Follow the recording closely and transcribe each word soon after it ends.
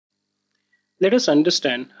Let us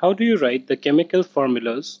understand how do you write the chemical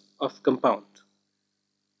formulas of compound.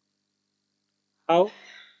 How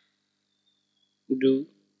do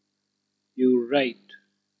you write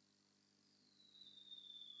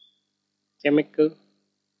chemical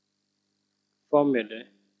formula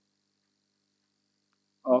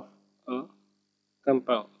of a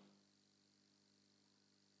compound?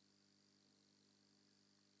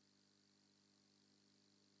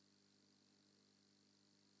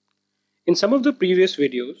 In some of the previous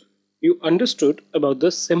videos, you understood about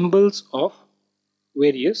the symbols of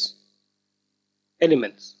various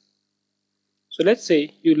elements. So let's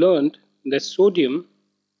say you learned that sodium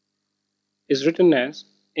is written as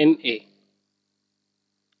Na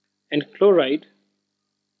and chloride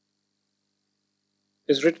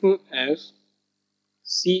is written as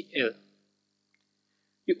Cl.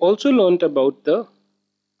 You also learned about the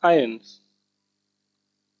ions,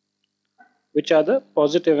 which are the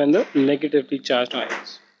positive and the negatively charged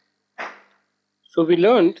ions. So we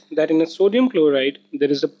learned that in a sodium chloride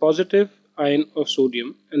there is a positive ion of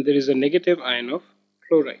sodium and there is a negative ion of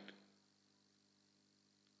chloride.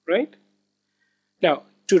 Right? Now,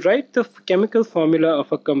 to write the chemical formula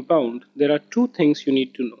of a compound, there are two things you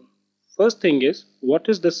need to know. First thing is, what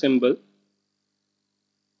is the symbol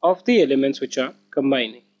of the elements which are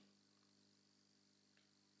combining?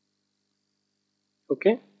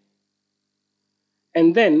 Okay?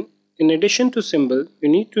 And then, in addition to symbol, you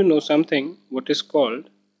need to know something what is called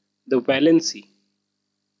the valency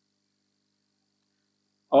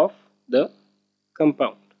of the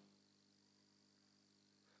compound.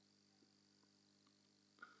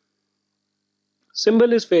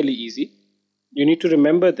 Symbol is fairly easy. You need to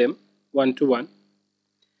remember them one to one.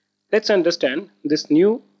 Let's understand this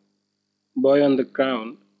new boy on the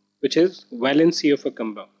ground, which is valency of a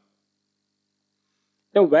compound.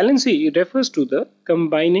 Now, valency refers to the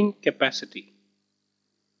combining capacity.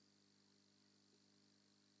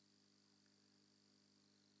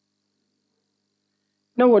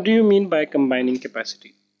 Now, what do you mean by combining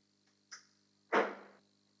capacity?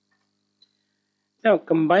 Now,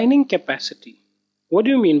 combining capacity. What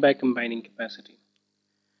do you mean by combining capacity?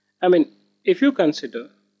 I mean, if you consider,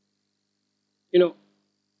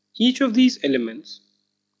 each of these elements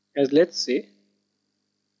as, let's say,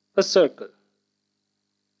 a circle.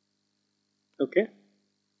 Okay?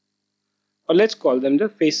 Or let's call them the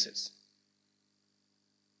faces.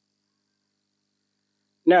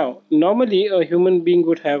 Now, normally a human being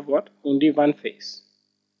would have what? Only one face.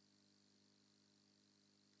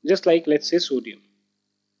 Just like, let's say, sodium.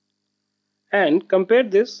 And compare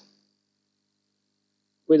this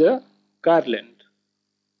with a garland.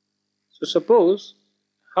 So suppose,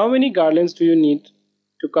 how many garlands do you need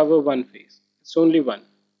to cover one face? It's only one.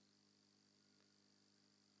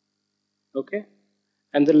 Okay?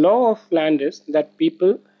 And the law of land is that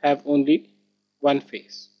people have only one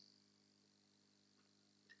face.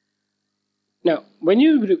 Now, when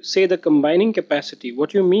you say the combining capacity,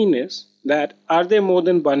 what you mean is that are there more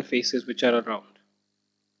than one faces which are around?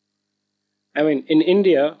 I mean, in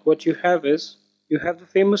India, what you have is, you have the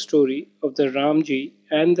famous story of the Ramji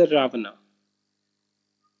and the Ravana.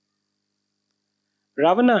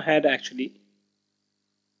 Ravana had actually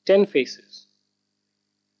 10 faces.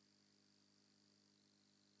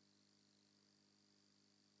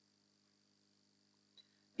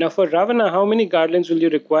 Now for Ravana, how many garlands will you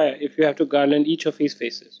require if you have to garland each of his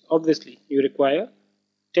faces? Obviously, you require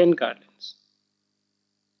 10 garlands.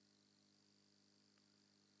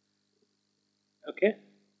 Okay?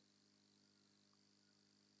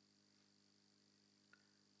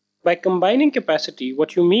 By combining capacity,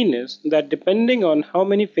 what you mean is that depending on how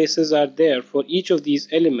many faces are there for each of these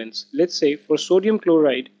elements, let's say for sodium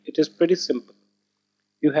chloride, it is pretty simple.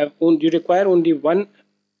 You require only one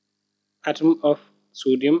atom of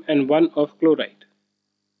sodium and one of chloride.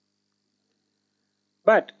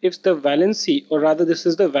 But if the valency, or rather this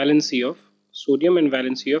is the valency of sodium and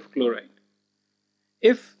valency of chloride.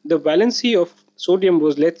 If the valency of sodium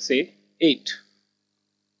was, let's say, 8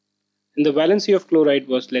 and the valency of chloride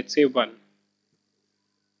was, let's say, 1,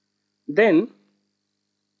 then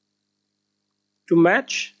to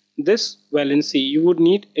match this valency you would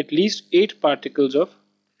need at least 8 particles of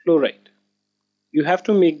fluoride. You have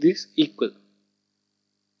to make this equal.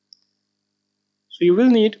 So you will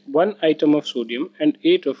need 1 atom of sodium and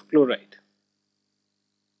 8 of chloride.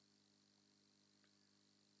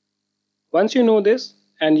 Once you know this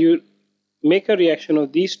and you make a reaction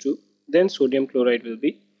of these two, then sodium chloride will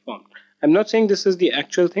be formed. I'm not saying this is the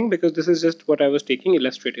actual thing because this is just what I was taking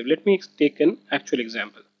illustrative. Let me take an actual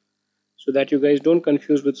example so that you guys don't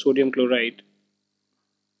confuse with sodium chloride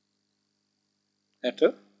at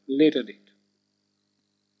a later date.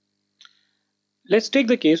 Let's take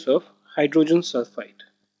the case of hydrogen sulfide.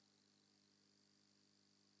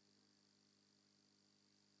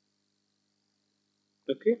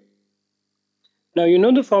 Okay. Now you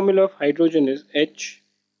know the formula of hydrogen is H,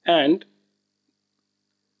 and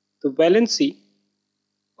the valency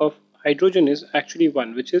of hydrogen is actually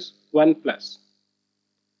 1, which is 1 plus.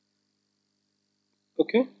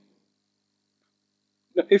 Okay.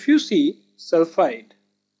 Now if you see sulfide,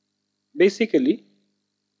 basically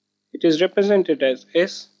it is represented as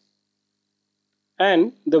S,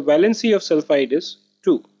 and the valency of sulfide is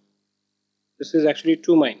 2. This is actually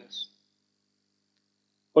 2 minus.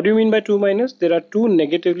 What do you mean by 2 minus? There are 2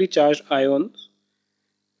 negatively charged ions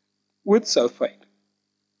with sulfide.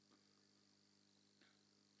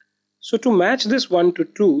 So to match this 1 to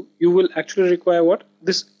 2, you will actually require what?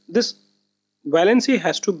 This valency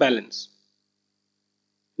has to balance.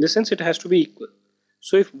 In the sense, it has to be equal.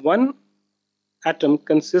 So if one atom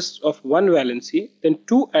consists of one valency, then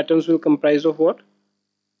 2 atoms will comprise of what?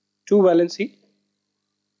 2 valency.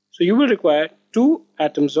 So you will require 2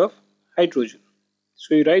 atoms of hydrogen.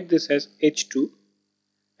 So you write this as H2,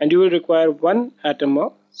 and you will require 1 atom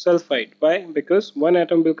of sulfide. Why? Because 1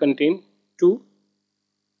 atom will contain 2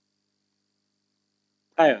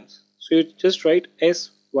 ions. So you just write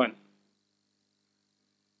S1.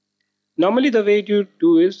 Normally the way you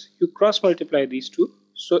do is you cross multiply these two.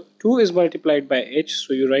 So 2 is multiplied by H,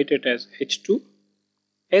 so you write it as H2.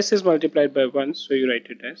 S is multiplied by 1, so you write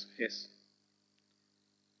it as S.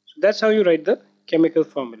 So that's how you write the chemical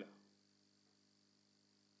formula.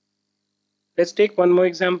 Let's take one more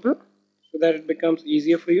example so that it becomes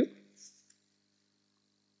easier for you.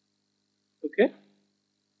 Okay.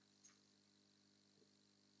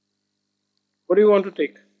 What do you want to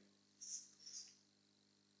take?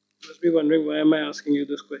 You must be wondering, why am I asking you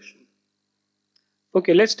this question?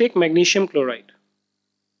 Okay, let's take magnesium chloride.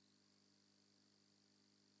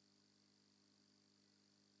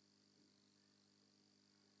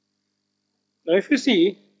 Now if you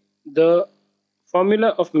see, the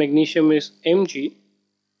formula of magnesium is Mg,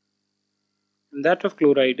 and that of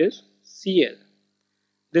chloride is Cl.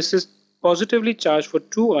 This is positively charged for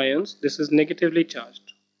 2 ions, this is negatively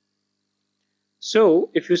charged. So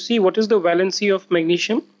if you see, what is the valency of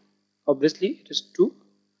magnesium? Obviously it is 2.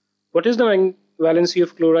 What is the valency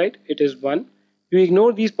of chloride? It is 1. You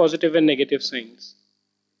ignore these positive and negative signs.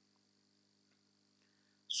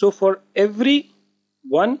 So for every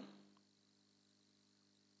 1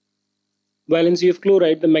 valency of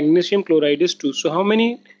chloride, the magnesium chloride is 2. So how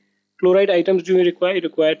many chloride atoms do you require? You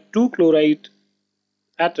require 2 chloride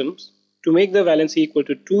atoms to make the valency equal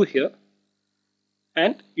to 2 here,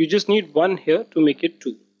 and you just need 1 here to make it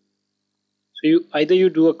 2. So you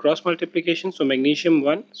do a cross multiplication, so magnesium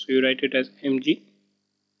 1, so you write it as Mg,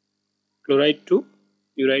 chloride 2,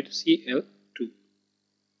 you write Cl2.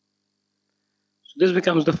 So this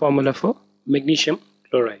becomes the formula for magnesium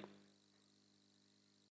chloride.